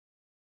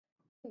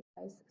Hey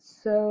guys,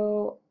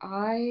 so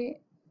I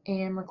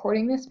am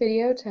recording this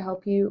video to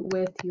help you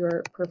with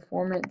your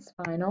performance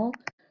final,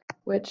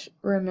 which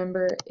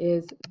remember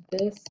is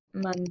this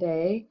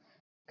Monday.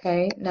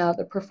 Okay, now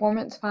the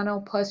performance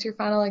final plus your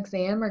final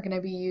exam are going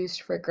to be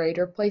used for grade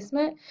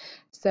replacement.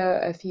 So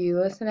if you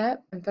listen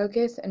up and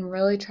focus and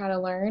really try to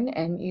learn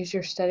and use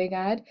your study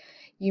guide,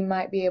 you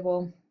might be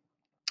able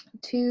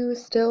to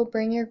still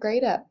bring your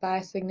grade up by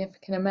a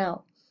significant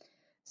amount.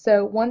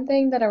 So one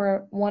thing that I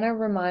want to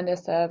remind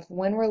us of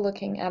when we're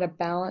looking at a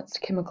balanced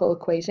chemical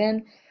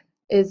equation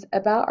is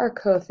about our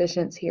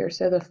coefficients here.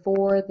 So the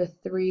 4, the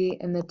 3,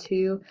 and the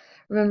 2.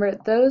 Remember,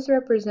 those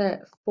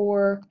represent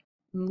 4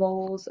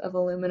 moles of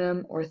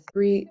aluminum or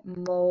 3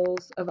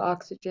 moles of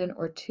oxygen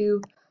or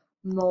 2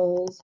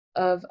 moles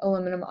of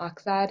aluminum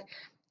oxide.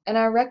 And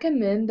I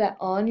recommend that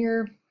on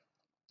your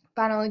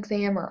final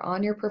exam or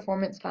on your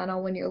performance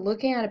final, when you're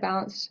looking at a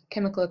balanced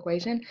chemical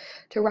equation,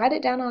 to write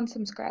it down on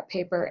some scrap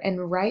paper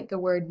and write the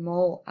word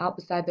mole out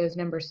beside those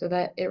numbers so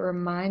that it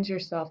reminds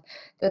yourself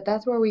that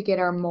that's where we get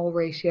our mole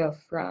ratio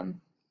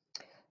from.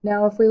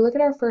 Now, if we look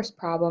at our first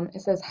problem,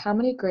 it says how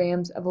many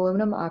grams of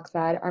aluminum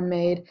oxide are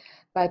made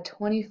by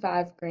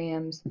 25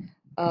 grams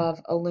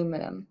of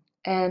aluminum.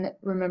 And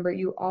remember,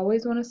 you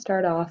always want to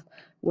start off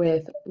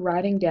with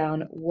writing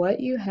down what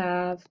you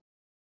have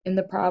in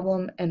the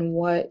problem and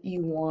what you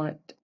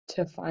want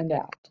to find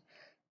out.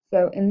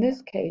 So in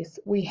this case,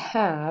 we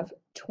have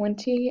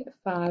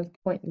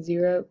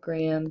 25.0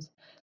 grams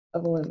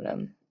of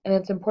aluminum. And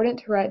it's important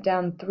to write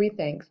down three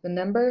things: the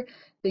number,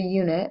 the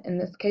unit, in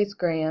this case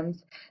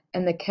grams,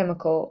 and the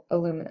chemical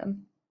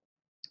aluminum.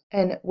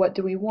 And what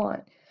do we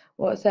want?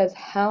 Well, it says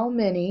how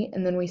many,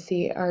 and then we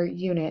see our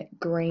unit,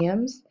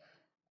 grams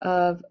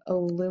of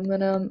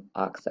aluminum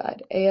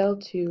oxide,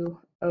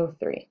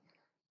 Al2O3.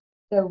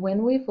 So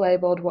when we've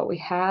labeled what we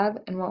have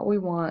and what we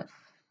want,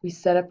 we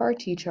set up our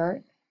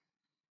T-chart,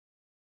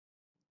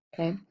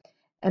 okay,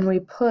 and we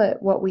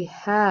put what we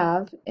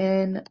have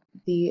in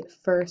the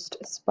first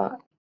spot.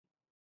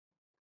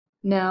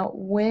 Now,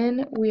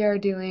 when we are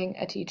doing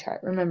a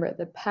T-chart, remember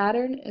the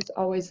pattern is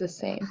always the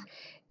same.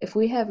 If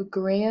we have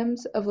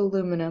grams of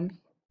aluminum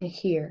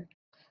here,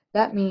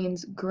 that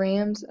means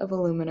grams of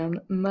aluminum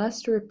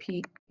must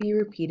be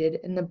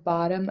repeated in the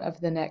bottom of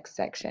the next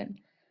section.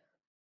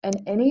 And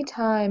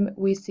anytime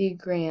we see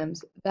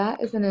grams,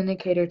 that is an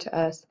indicator to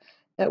us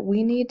that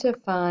we need to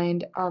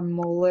find our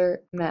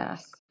molar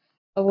mass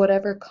of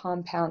whatever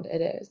compound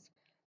it is.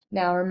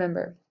 Now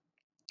remember,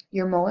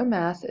 your molar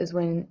mass is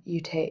when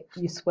you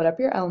split up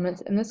your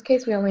elements. In this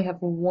case, we only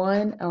have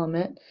one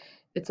element,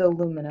 it's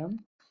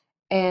aluminum,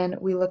 and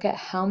we look at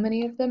how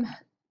many of them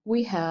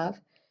we have.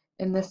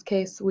 In this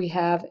case, we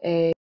have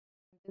a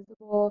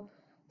invisible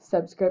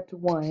subscript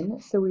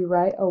 1, so we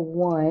write a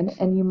 1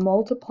 and you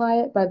multiply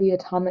it by the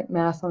atomic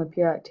mass on the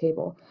periodic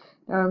table.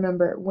 Now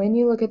remember, when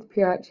you look at the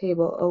periodic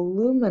table,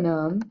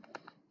 aluminum,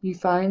 you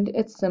find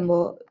its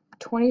symbol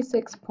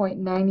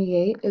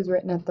 26.98 is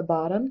written at the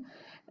bottom,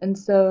 and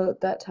so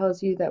that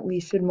tells you that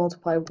we should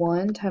multiply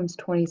 1 times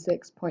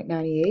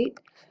 26.98,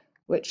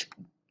 which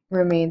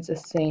remains the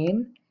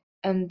same,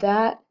 and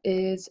that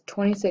is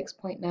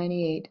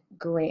 26.98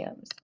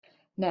 grams.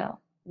 Now,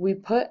 we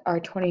put our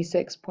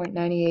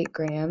 26.98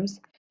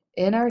 grams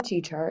in our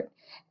T-chart,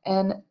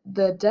 and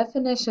the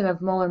definition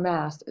of molar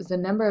mass is the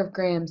number of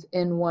grams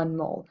in 1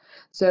 mole.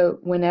 So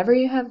whenever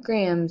you have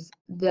grams,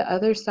 the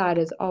other side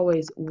is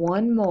always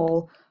 1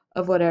 mole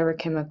of whatever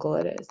chemical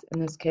it is. In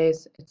this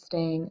case, it's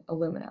staying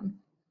aluminum.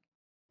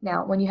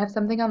 Now, when you have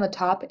something on the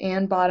top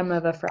and bottom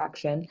of a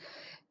fraction,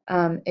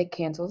 it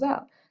cancels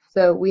out.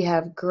 So we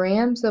have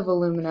grams of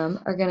aluminum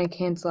are going to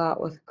cancel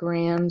out with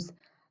grams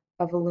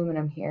of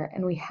aluminum here,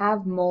 and we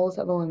have moles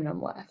of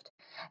aluminum left.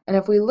 And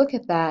if we look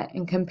at that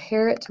and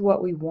compare it to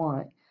what we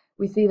want,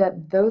 we see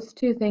that those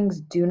two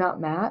things do not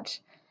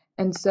match,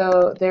 and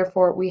so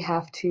therefore we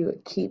have to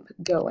keep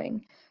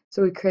going.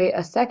 So we create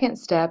a second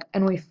step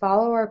and we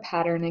follow our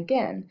pattern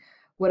again.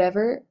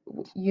 Whatever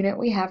unit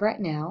we have right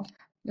now,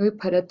 we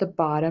put at the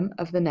bottom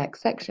of the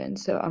next section.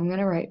 So I'm going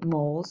to write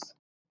moles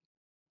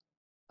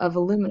of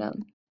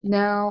aluminum.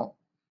 Now,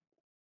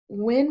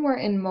 when we're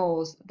in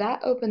moles,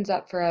 that opens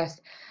up for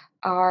us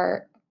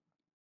our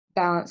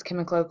balanced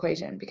chemical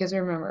equation, because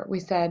remember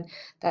we said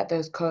that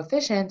those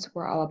coefficients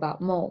were all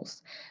about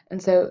moles, and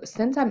so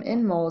since I'm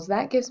in moles,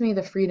 that gives me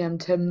the freedom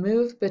to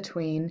move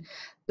between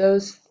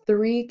those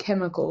three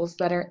chemicals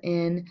that are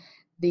in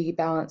the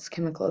balanced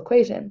chemical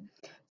equation.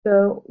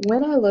 So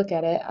when I look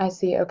at it, I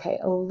see, okay,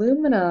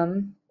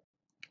 aluminum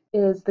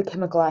is the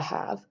chemical I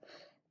have,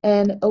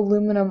 and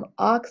aluminum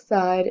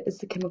oxide is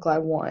the chemical I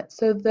want.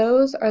 So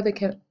those are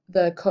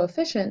the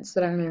coefficients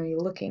that I'm going to be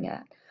looking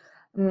at.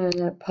 I'm going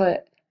to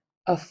put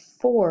a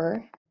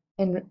 4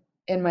 in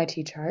my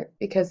T-chart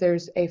because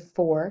there's a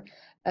 4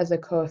 as a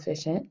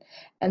coefficient,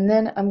 and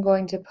then I'm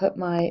going to put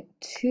my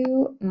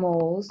 2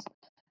 moles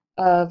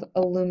of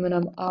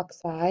aluminum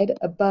oxide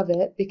above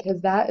it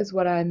because that is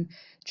what I'm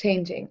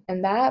changing.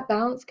 And that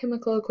balanced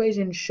chemical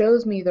equation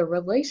shows me the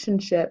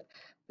relationship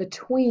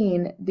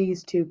between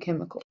these two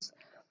chemicals.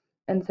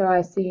 And so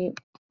I see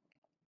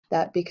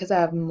that because I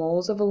have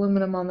moles of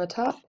aluminum on the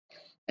top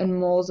and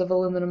moles of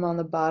aluminum on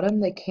the bottom,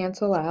 they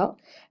cancel out.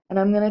 And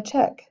I'm going to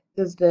check,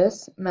 does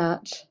this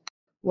match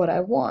what I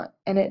want?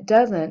 And it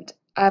doesn't.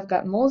 I've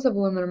got moles of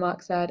aluminum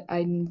oxide.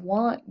 I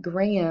want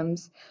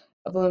grams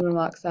of aluminum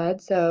oxide,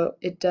 so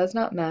it does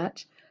not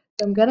match.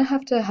 So I'm going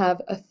to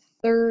have a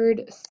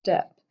third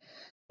step.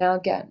 Now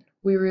again,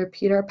 we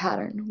repeat our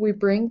pattern. We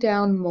bring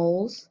down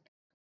moles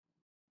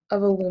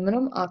of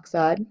aluminum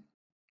oxide.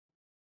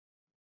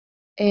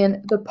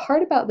 And the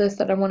part about this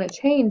that I want to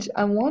change,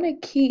 I want to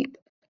keep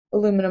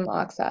aluminum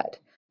oxide,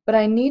 but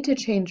I need to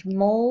change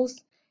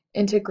moles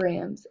into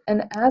grams.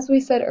 And as we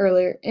said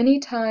earlier,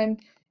 anytime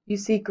you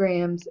see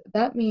grams,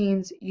 that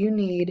means you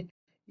need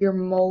your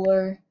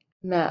molar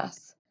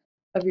mass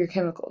of your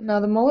chemical. Now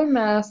the molar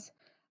mass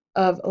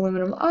of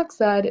aluminum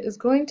oxide is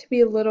going to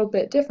be a little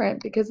bit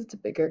different because it's a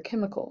bigger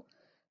chemical.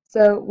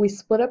 So we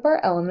split up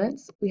our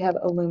elements. We have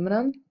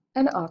aluminum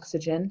and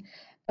oxygen,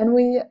 and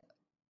we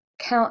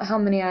count how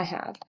many I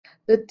have.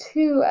 The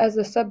 2 as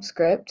a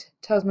subscript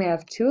tells me I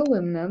have 2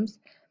 aluminums,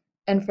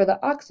 and for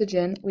the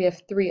oxygen, we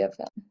have 3 of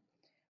them.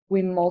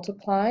 We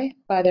multiply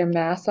by their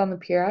mass on the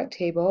periodic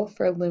table.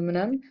 For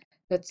aluminum,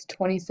 that's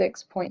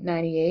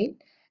 26.98,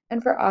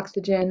 and for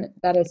oxygen,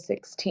 that is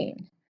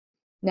 16.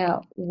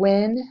 Now,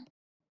 when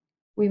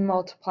we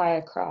multiply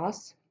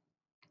across,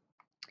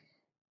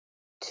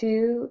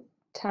 2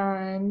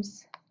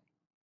 times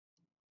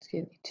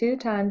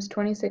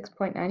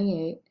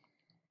 26.98,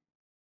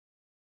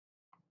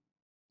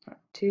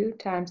 2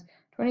 times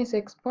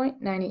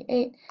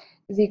 26.98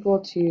 is equal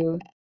to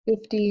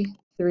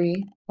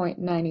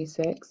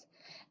 53.96,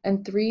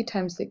 and 3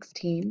 times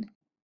 16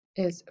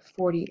 is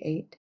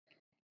 48.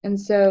 And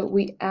so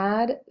we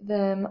add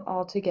them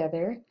all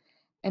together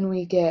and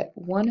we get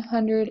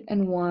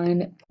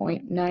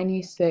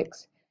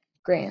 101.96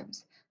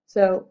 grams.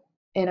 So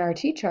in our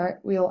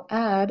T-chart, we'll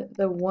add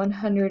the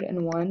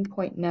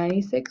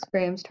 101.96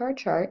 grams to our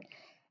chart.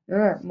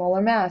 Remember,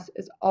 molar mass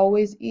is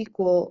always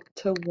equal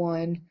to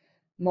 1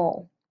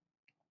 mole.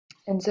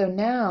 And so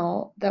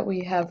now that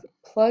we have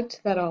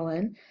plugged that all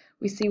in,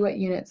 we see what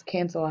units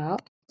cancel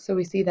out. So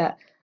we see that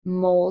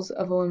moles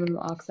of aluminum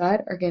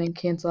oxide are going to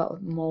cancel out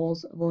with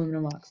moles of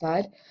aluminum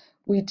oxide.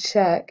 We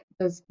check,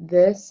 does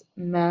this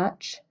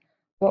match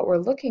what we're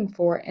looking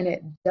for? And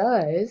it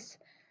does.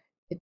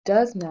 It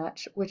does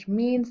match, which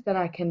means that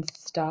I can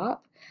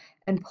stop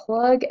and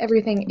plug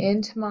everything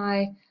into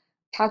my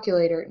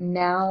calculator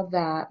now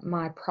that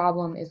my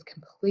problem is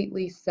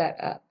completely set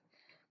up.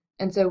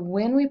 And so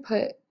when we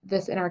put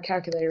this in our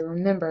calculator,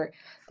 remember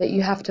that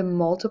you have to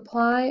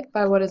multiply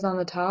by what is on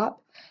the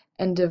top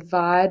and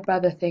divide by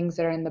the things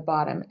that are in the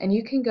bottom. And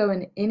you can go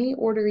in any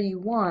order you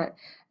want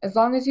as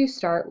long as you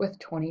start with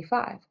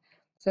 25.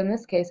 So in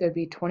this case, it would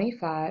be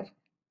 25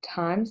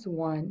 times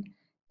 1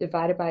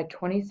 divided by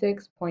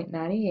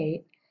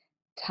 26.98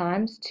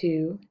 times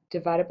 2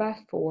 divided by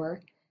 4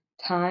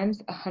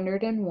 times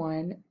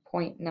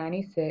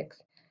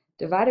 101.96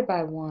 divided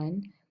by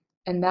 1,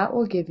 and that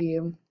will give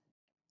you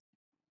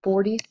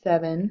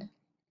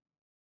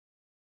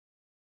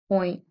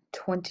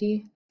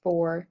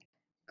 47.24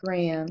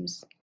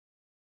 grams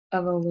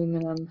of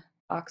aluminum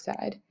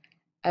oxide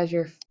as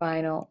your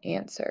final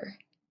answer.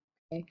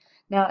 Okay.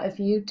 Now, if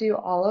you do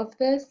all of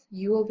this,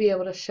 you will be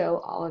able to show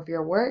all of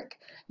your work,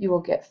 you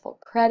will get full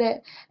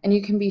credit, and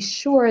you can be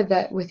sure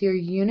that with your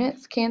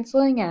units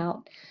canceling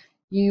out,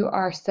 you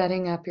are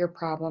setting up your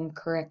problem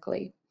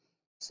correctly.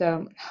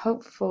 So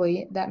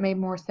hopefully that made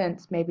more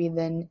sense maybe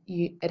than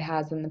it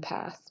has in the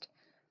past.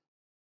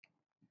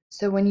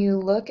 So when you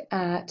look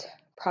at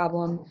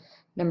problem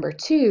number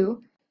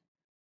 2,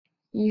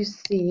 you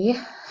see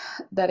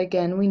that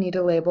again we need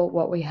to label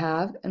what we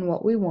have and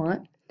what we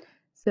want.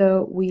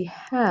 So we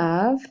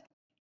have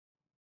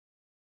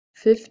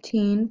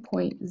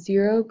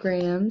 15.0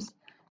 grams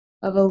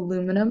of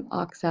aluminum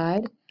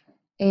oxide,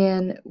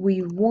 and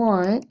we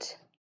want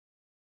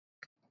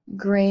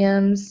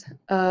grams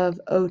of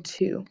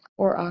O2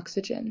 or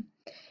oxygen.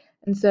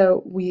 And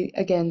so we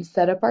again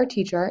set up our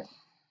T-chart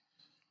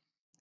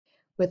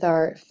with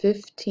our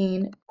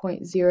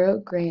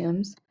 15.0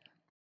 grams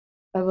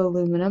of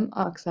aluminum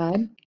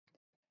oxide,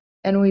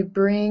 and we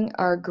bring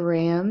our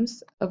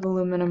grams of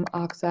aluminum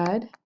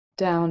oxide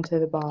down to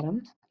the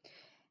bottom.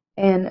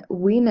 And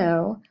we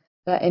know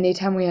that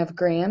anytime we have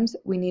grams,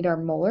 we need our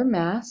molar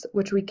mass,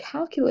 which we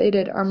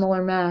calculated our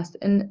molar mass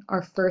in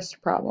our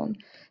first problem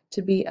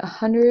to be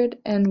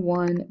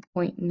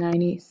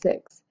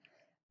 101.96.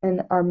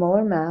 And our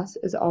molar mass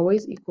is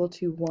always equal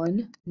to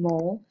 1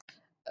 mole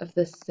of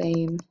the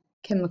same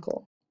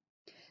chemical.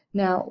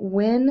 Now,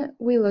 when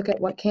we look at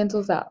what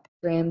cancels out,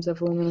 grams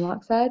of aluminum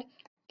oxide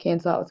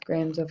cancel out with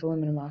grams of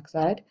aluminum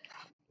oxide,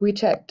 we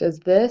check, does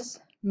this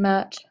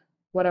match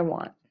what I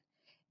want?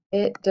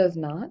 It does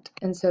not,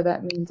 and so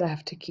that means I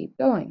have to keep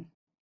going.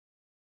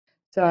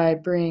 So I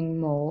bring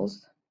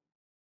moles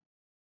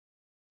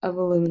of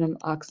aluminum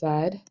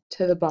oxide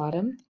to the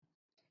bottom,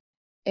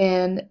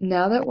 and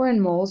now that we're in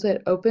moles,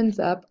 it opens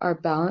up our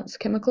balanced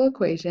chemical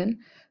equation,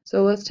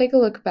 So let's take a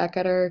look back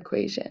at our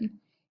equation.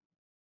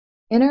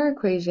 In our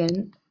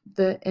equation,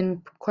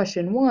 in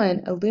question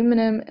 1,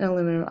 aluminum and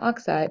aluminum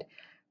oxide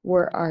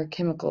were our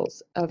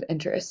chemicals of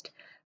interest.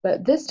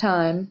 But this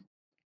time,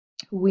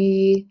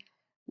 we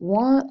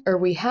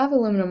have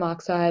aluminum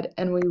oxide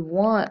and we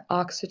want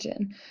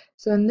oxygen.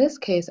 So in this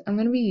case, I'm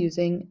going to be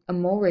using a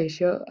mole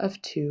ratio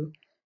of 2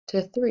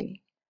 to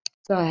 3.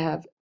 So I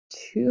have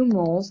 2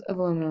 moles of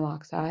aluminum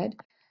oxide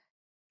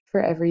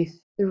for every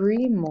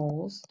 3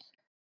 moles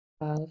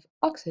of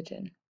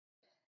oxygen.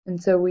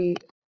 And so we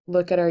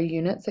look at our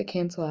units that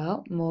cancel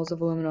out. Moles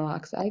of aluminum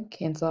oxide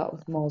cancel out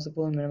with moles of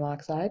aluminum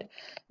oxide. And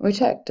we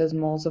check, does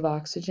moles of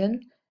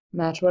oxygen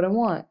match what I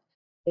want?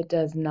 It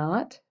does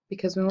not,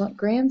 because we want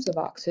grams of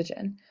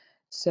oxygen.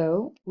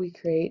 So we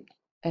create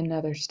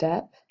another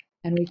step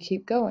and we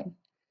keep going.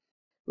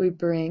 We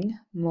bring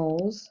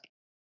moles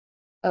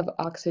of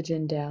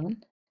oxygen down,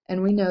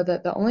 and we know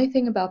that the only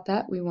thing about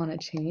that we want to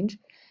change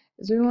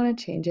is we want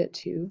to change it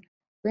to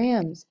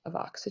grams of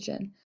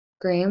oxygen.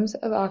 Grams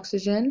of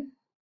oxygen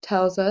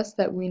tells us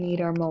that we need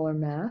our molar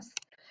mass,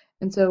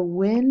 and so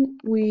when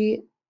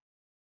we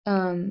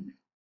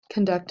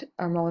conduct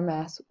our molar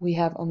mass, we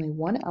have only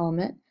one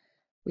element.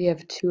 We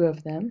have 2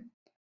 of them.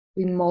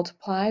 We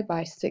multiply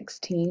by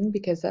 16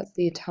 because that's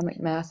the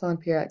atomic mass on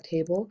the periodic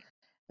table,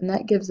 and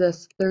that gives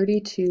us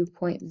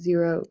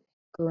 32.0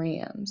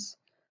 grams.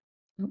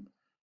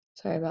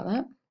 Sorry about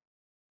that.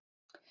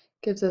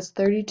 Gives us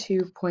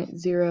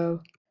 32.0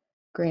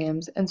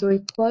 grams. And so we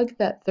plug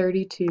that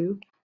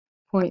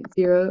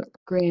 32.0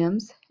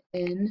 grams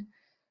in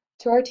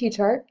to our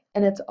T-chart,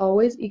 and it's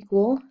always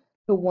equal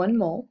to 1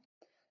 mole.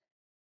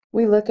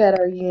 We look at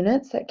our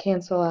units that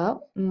cancel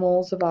out.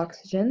 Moles of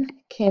oxygen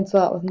cancel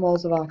out with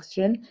moles of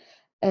oxygen,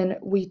 and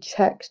we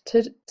check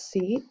to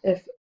see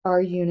if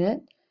our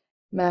unit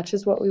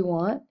matches what we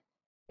want.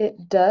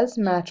 It does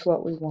match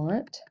what we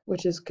want,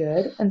 which is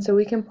good, and so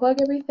we can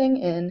plug everything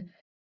in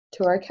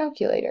to our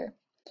calculator.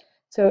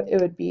 So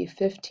it would be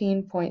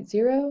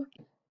 15.0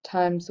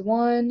 times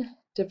 1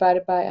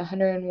 divided by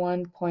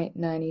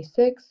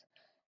 101.96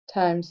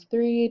 times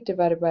 3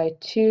 divided by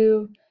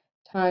 2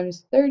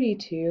 times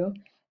 32,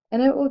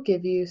 and it will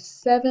give you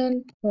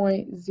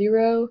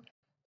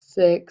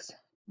 7.06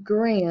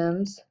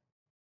 grams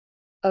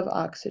of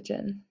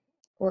oxygen,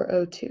 or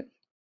O2.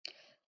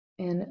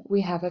 And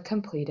we have a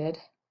completed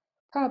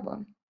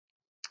problem.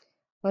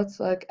 Let's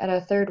look at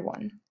a third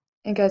one.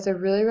 And guys, I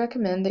really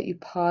recommend that you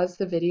pause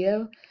the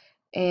video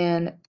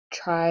and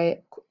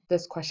try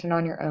this question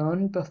on your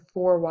own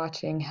before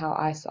watching how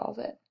I solve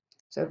it.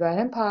 So go ahead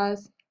and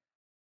pause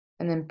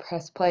and then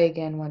press play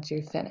again once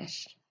you've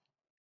finished.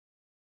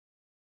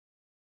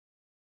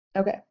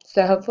 Okay,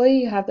 so hopefully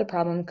you have the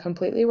problem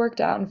completely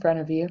worked out in front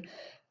of you,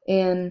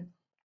 and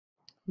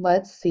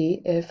let's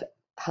see if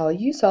how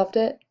you solved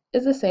it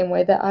is the same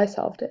way that I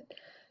solved it.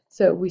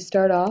 So we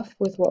start off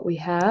with what we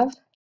have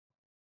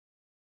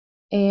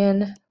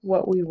and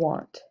what we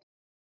want.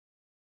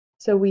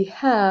 So we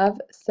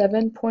have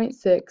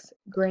 7.6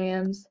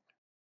 grams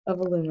of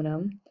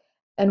aluminum,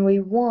 and we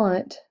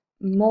want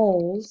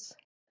moles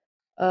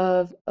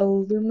of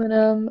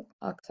aluminum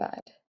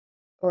oxide,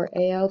 or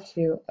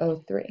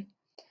Al2O3.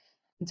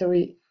 And so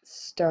we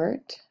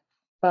start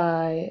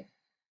by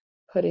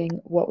putting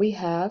what we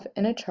have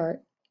in a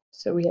chart.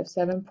 So we have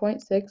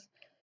 7.6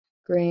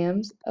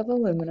 grams of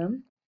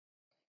aluminum,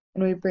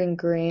 and we bring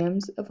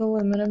grams of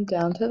aluminum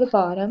down to the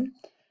bottom,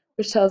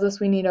 which tells us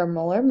we need our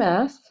molar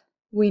mass.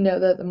 We know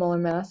that the molar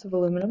mass of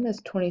aluminum is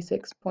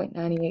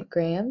 26.98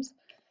 grams,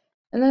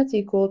 and that's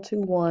equal to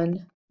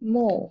 1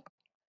 mole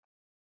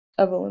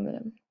of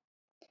aluminum.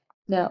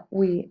 Now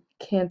we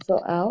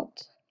cancel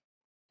out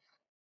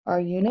our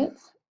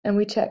units and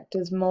we check,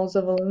 does moles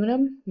of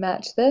aluminum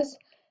match this?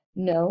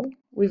 No,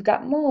 we've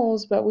got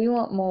moles, but we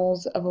want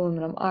moles of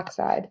aluminum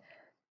oxide.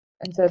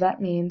 And so that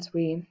means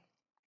we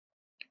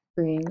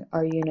bring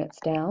our units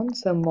down,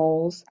 so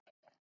moles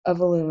of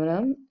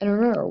aluminum. And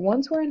remember,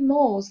 once we're in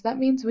moles, that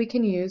means we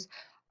can use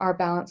our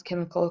balanced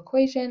chemical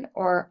equation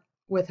or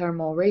with our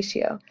mole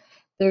ratio.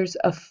 There's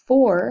a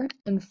 4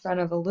 in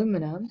front of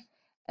aluminum,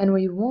 and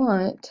we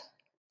want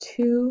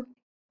 2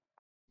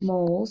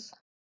 moles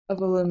of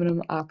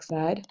aluminum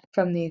oxide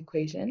from the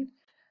equation.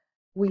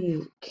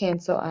 We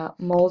cancel out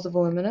moles of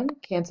aluminum,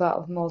 cancel out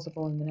with moles of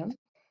aluminum,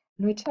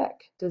 and we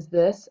check, does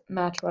this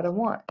match what I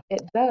want?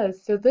 It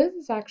does, so this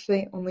is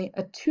actually only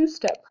a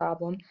 2-step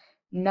problem,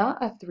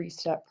 not a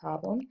 3-step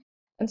problem,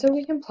 and so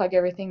we can plug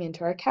everything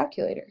into our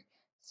calculator.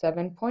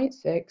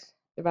 7.6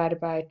 divided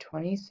by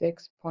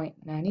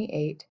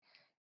 26.98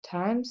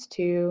 times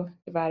 2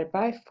 divided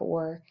by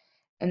 4,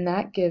 and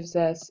that gives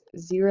us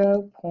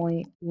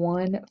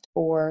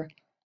 0.14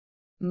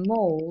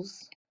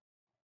 moles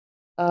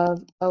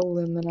of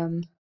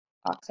aluminum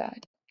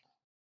oxide.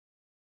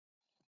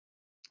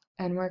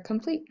 And we're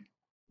complete.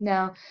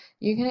 Now,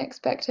 you can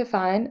expect to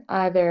find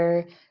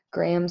either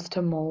grams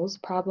to moles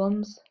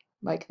problems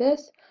like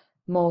this,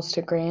 moles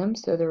to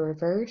grams, so the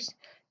reverse.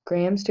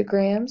 grams to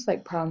grams,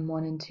 like problem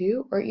 1 and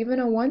 2, or even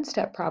a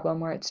one-step problem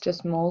where it's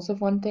just moles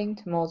of one thing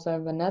to moles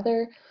of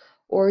another,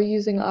 or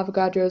using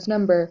Avogadro's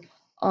number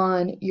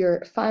on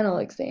your final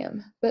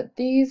exam. But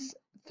these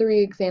 3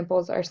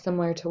 examples are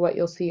similar to what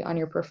you'll see on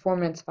your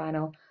performance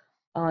final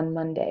on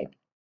Monday.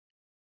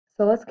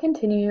 So let's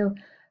continue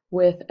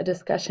with a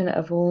discussion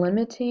of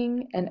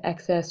limiting and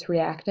excess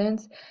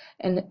reactants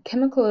and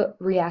chemical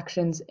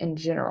reactions in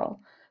general.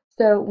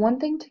 So one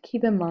thing to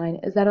keep in mind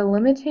is that a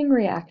limiting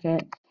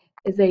reactant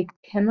is a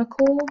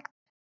chemical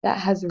that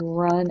has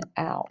run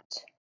out.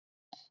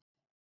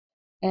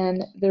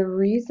 And the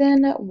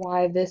reason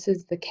why this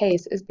is the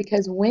case is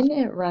because when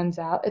it runs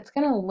out, it's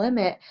going to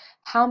limit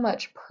how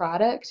much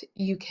product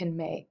you can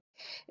make.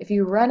 If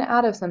you run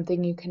out of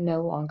something, you can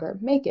no longer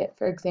make it.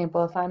 For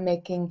example, if I'm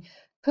making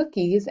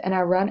cookies and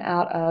I run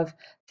out of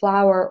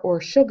flour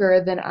or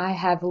sugar, then I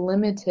have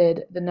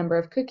limited the number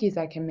of cookies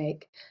I can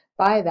make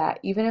by that.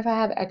 Even if I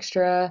have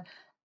extra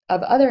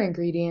of other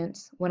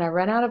ingredients, when I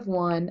run out of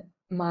one,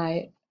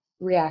 my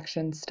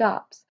reaction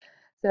stops.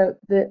 So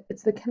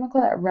it's the chemical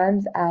that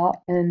runs out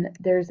and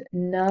there's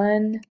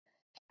none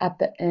at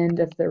the end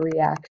of the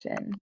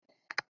reaction.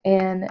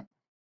 And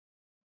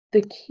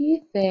the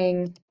key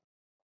thing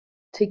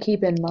to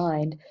keep in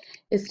mind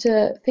is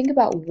to think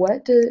about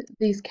what do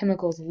these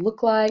chemicals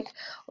look like,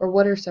 or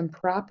what are some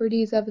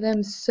properties of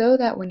them, so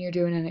that when you're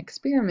doing an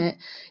experiment,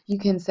 you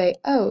can say,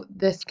 oh,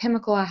 this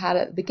chemical I had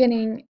at the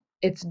beginning,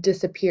 it's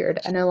disappeared.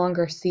 I no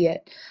longer see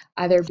it,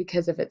 either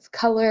because of its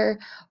color,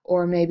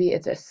 or maybe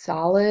it's a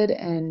solid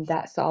and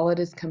that solid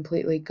is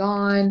completely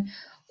gone,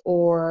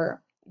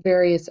 or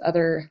various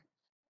other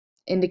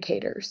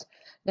indicators.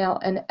 Now,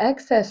 an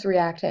excess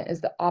reactant is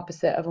the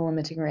opposite of a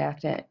limiting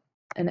reactant.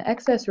 An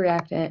excess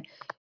reactant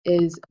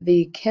is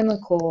the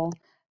chemical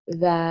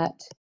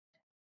that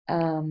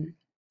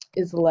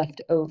is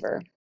left over,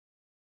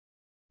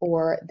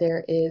 or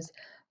there is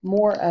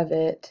more of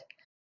it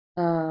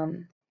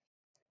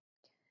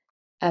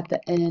at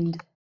the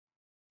end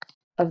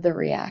of the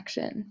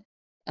reaction.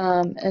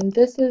 And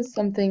this is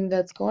something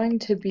that's going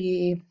to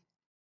be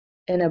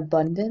in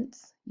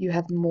abundance. You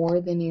have more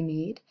than you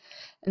need.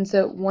 And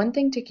so one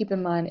thing to keep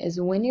in mind is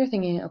when you're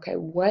thinking, okay,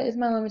 what is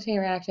my limiting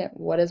reactant?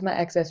 What is my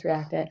excess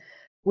reactant?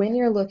 When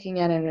you're looking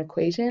at an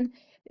equation,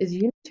 is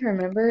you need to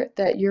remember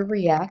that your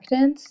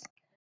reactants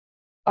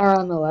are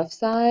on the left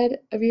side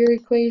of your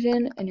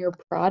equation and your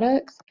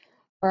products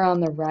are on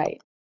the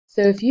right.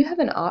 So if you have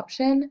an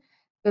option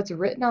that's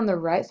written on the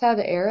right side of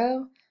the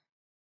arrow,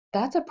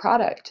 that's a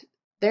product.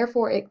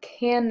 Therefore, it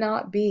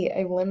cannot be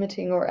a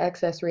limiting or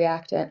excess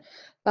reactant.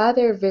 By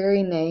their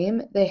very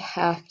name, they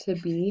have to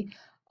be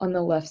on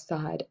the left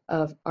side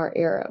of our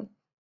arrow.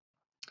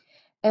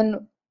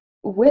 And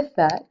with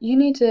that, you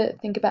need to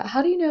think about,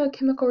 how do you know a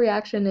chemical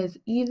reaction is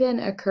even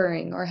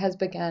occurring or has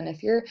begun?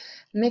 If you're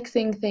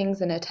mixing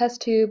things in a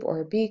test tube or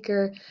a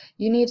beaker,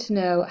 you need to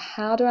know,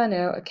 how do I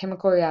know a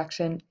chemical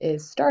reaction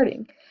is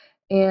starting?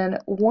 And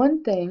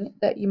one thing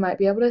that you might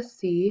be able to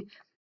see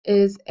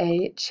is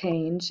a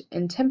change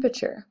in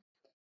temperature.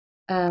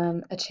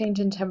 A change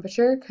in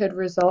temperature could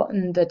result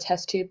in the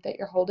test tube that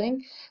you're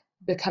holding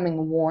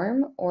becoming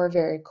warm or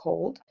very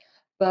cold.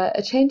 But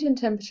a change in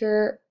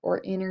temperature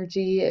or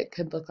energy, it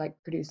could look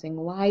like producing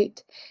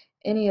light,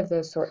 any of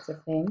those sorts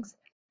of things.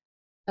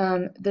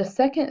 The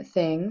second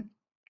thing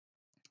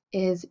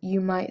is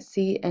you might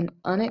see an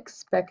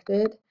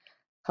unexpected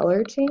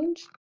color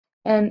change.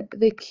 And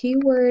the key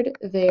word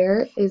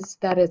there is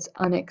that it's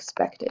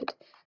unexpected.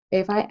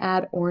 If I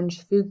add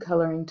orange food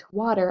coloring to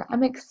water,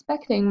 I'm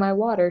expecting my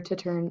water to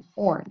turn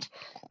orange.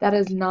 That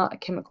is not a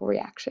chemical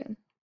reaction,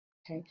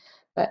 okay?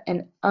 But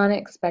an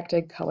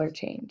unexpected color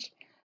change.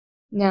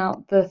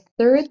 Now, the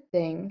third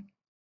thing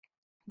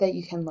that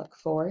you can look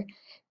for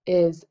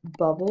is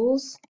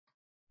bubbles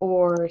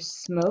or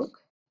smoke.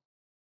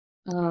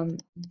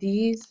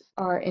 These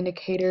are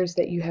indicators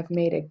that you have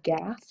made a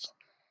gas.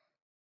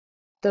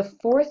 The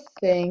fourth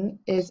thing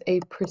is a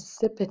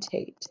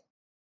precipitate.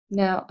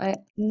 Now, I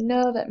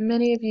know that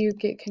many of you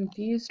get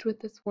confused with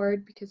this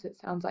word because it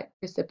sounds like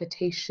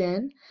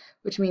precipitation,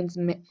 which means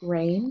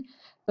rain,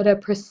 but a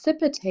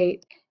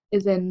precipitate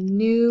is a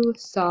new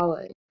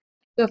solid.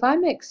 So if I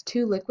mix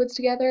two liquids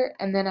together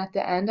and then at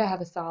the end I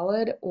have a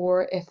solid,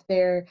 or if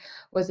there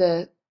was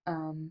a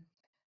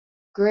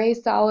gray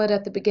solid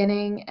at the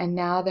beginning and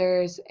now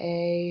there's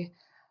a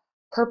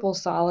purple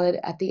solid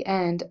at the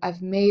end,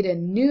 I've made a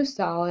new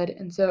solid,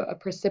 and so a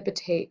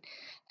precipitate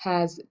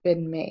has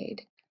been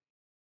made.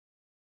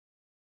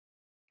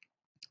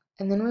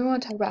 And then we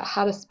want to talk about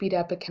how to speed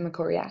up a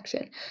chemical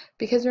reaction.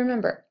 Because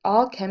remember,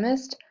 all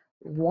chemists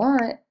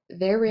want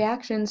their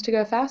reactions to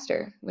go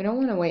faster. We don't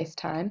want to waste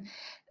time.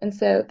 And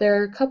so there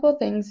are a couple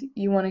things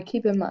you want to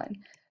keep in mind.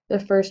 The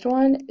first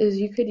one is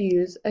you could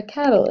use a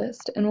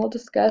catalyst, and we'll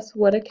discuss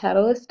what a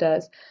catalyst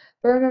does.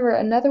 But remember,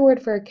 another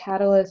word for a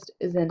catalyst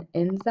is an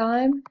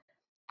enzyme.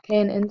 Okay,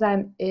 an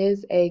enzyme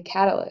is a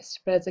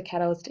catalyst, but it's a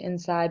catalyst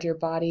inside your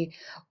body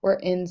or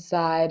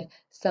inside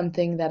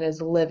something that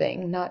is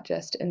living, not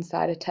just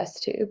inside a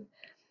test tube.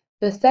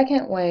 The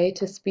second way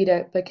to speed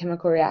up a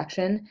chemical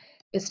reaction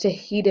is to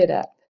heat it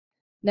up.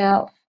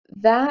 Now,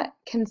 that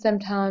can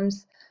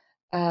sometimes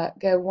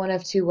go one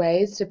of two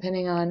ways,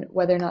 depending on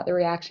whether or not the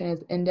reaction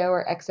is endo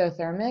or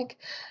exothermic,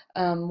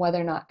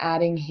 whether or not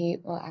adding heat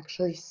will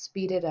actually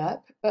speed it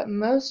up. But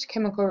most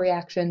chemical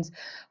reactions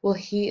will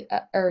heat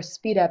or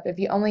speed up if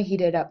you only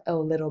heat it up a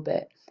little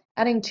bit.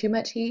 Adding too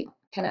much heat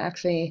can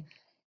actually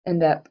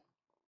end up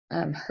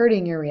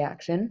hurting your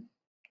reaction.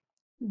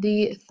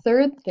 The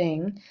third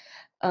thing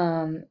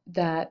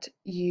that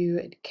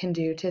you can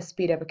do to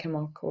speed up a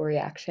chemical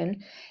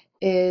reaction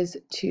is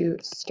to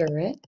stir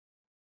it.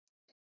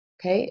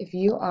 Okay, if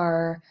you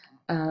are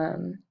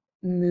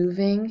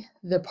moving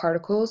the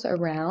particles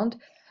around,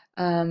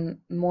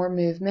 more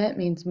movement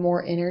means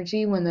more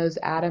energy when those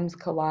atoms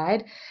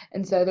collide,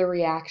 and so the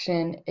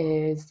reaction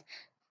is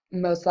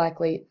most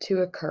likely to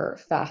occur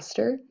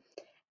faster.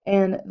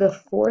 And the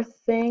fourth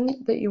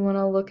thing that you want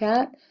to look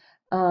at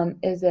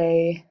is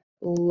a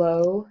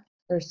low,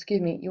 or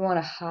excuse me, you want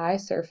a high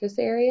surface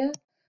area.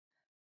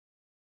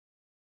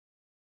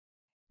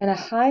 And a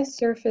high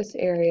surface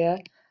area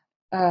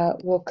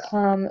will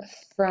come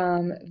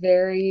from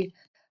very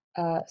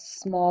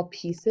small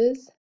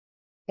pieces,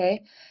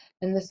 okay?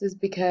 And this is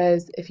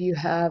because if you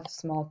have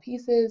small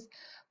pieces,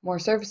 more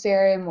surface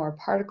area, more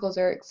particles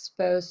are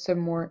exposed to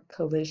more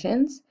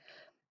collisions.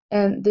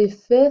 And the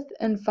fifth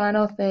and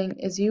final thing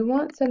is you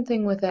want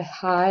something with a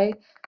high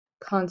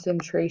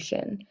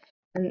concentration.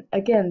 And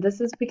again,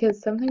 this is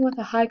because something with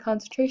a high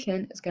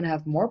concentration is going to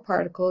have more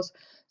particles,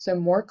 so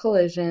more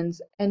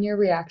collisions, and your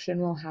reaction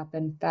will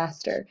happen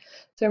faster.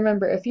 So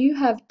remember, if you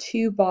have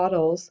two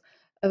bottles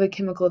of a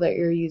chemical that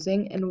you're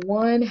using, and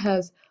one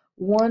has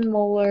 1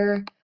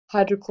 molar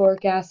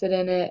hydrochloric acid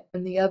in it,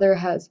 and the other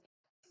has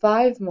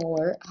 5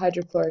 molar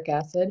hydrochloric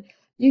acid,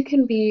 you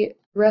can be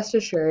rest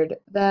assured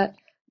that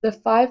the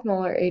 5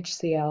 molar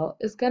HCl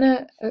is going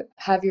to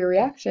have your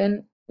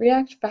reaction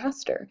react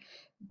faster,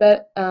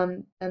 but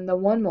and the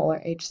 1 molar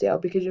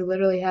HCl, because you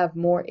literally have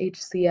more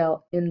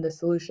HCl in the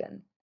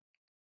solution.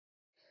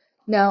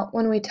 Now,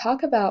 when we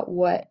talk about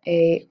what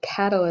a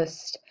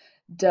catalyst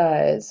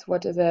does,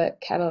 what does a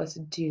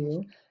catalyst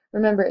do?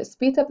 Remember, it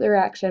speeds up the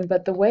reaction,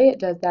 but the way it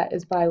does that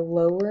is by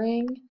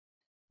lowering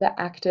the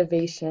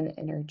activation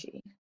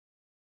energy.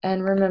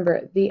 And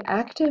remember, the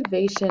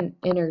activation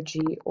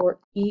energy, or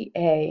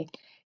EA,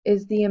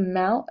 is the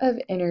amount of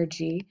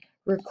energy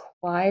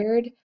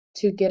required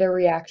to get a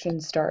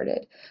reaction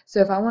started. So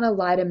if I want to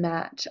light a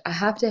match, I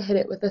have to hit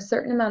it with a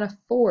certain amount of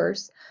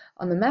force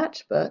on the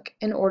matchbook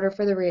in order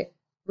for the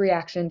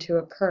reaction to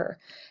occur.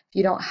 If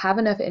you don't have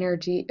enough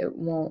energy, it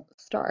won't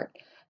start.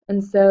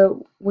 And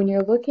so when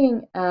you're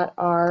looking at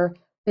our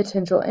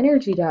potential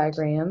energy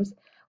diagrams,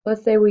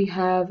 let's say we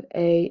have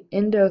a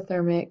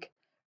endothermic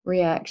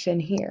reaction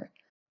here.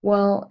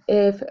 Well,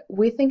 if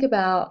we think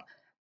about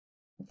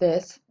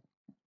this,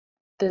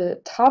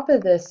 the top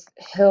of this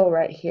hill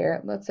right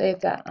here, let's say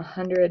it's at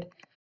 100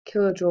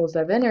 kilojoules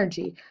of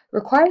energy,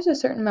 requires a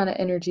certain amount of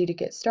energy to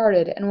get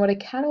started. And what a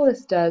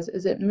catalyst does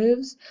is it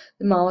moves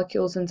the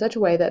molecules in such a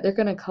way that they're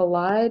going to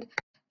collide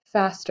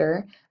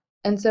faster.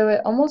 And so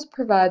it almost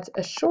provides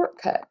a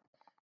shortcut.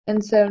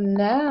 And so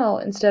now,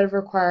 instead of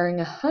requiring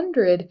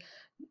 100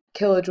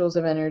 kilojoules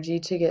of energy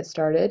to get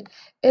started,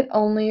 it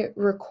only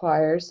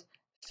requires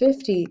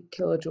 50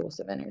 kilojoules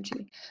of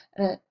energy.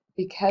 And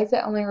because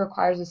it only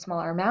requires a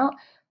smaller amount,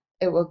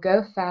 it will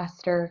go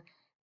faster.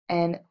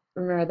 And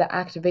remember, the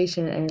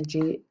activation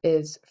energy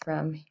is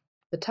from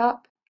the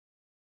top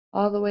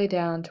all the way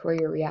down to where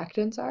your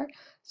reactants are.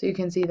 So you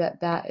can see that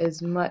that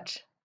is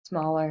much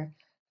smaller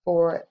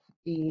for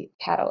the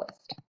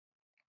catalyst.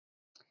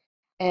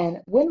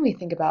 And when we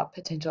think about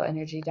potential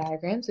energy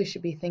diagrams, we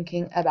should be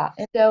thinking about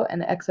endo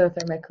and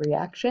exothermic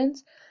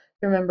reactions.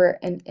 Remember,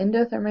 an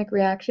endothermic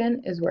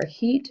reaction is where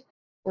heat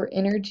or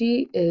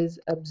energy is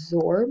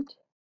absorbed.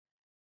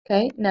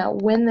 Okay, now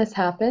when this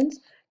happens,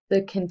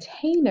 the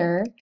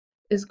container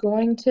is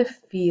going to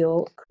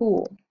feel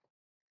cool.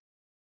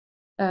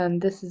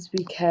 This is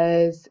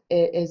because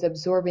it is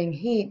absorbing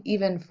heat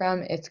even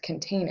from its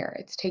container.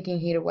 It's taking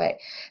heat away.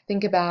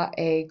 Think about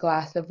a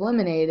glass of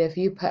lemonade. If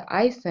you put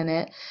ice in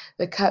it,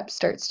 the cup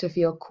starts to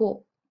feel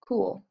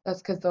cool.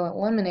 That's because the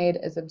lemonade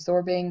is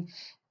absorbing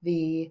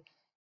the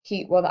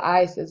heat. Well, the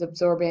ice is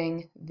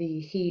absorbing the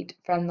heat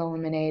from the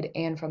lemonade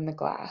and from the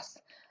glass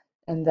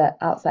and the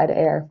outside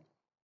air.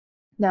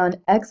 Now,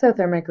 an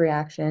exothermic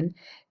reaction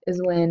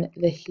is when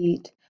the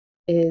heat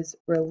is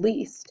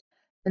released.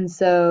 And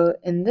so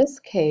in this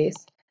case,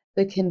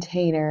 the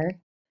container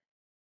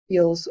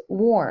feels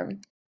warm.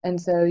 And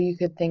so you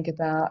could think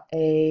about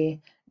a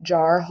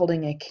jar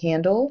holding a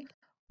candle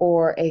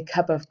or a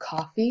cup of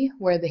coffee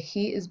where the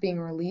heat is being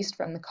released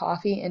from the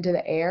coffee into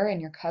the air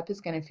and your cup is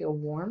going to feel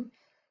warm.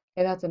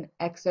 Okay, that's an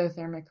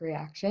exothermic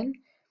reaction.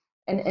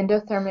 An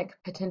endothermic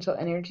potential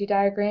energy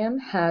diagram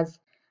has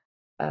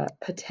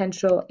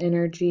potential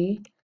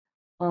energy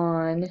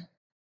on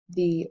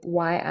the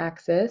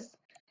y-axis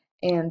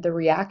and the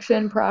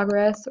reaction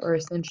progress, or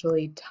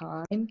essentially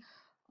time,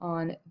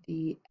 on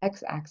the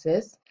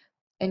x-axis.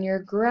 And your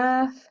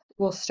graph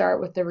will start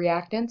with the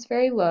reactants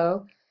very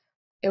low.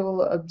 It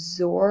will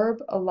absorb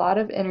a lot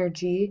of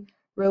energy,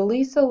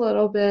 release a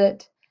little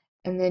bit,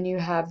 and then you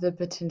have the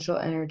potential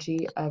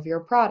energy of your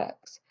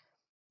products.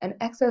 An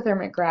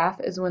exothermic graph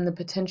is when the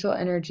potential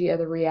energy of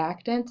the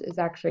reactant is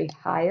actually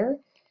higher.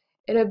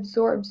 It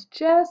absorbs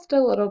just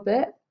a little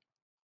bit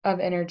of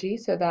energy,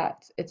 so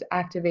that's its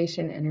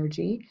activation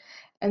energy,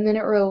 and then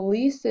it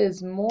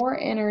releases more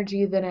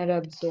energy than it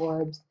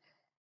absorbs,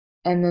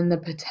 and then the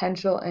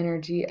potential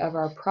energy of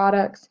our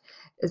products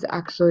is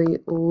actually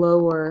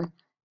lower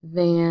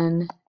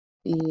than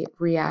the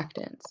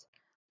reactants.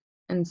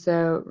 And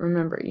so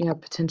remember, you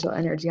have potential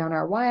energy on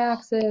our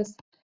y-axis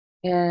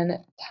and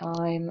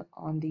time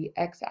on the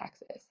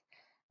x-axis.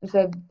 And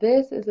so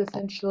this is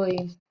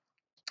essentially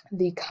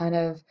the kind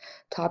of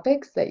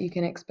topics that you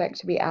can expect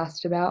to be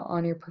asked about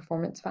on your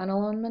performance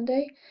final on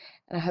Monday.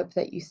 And I hope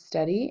that you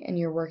study and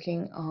you're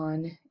working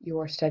on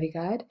your study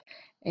guide.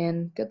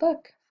 And good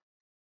luck.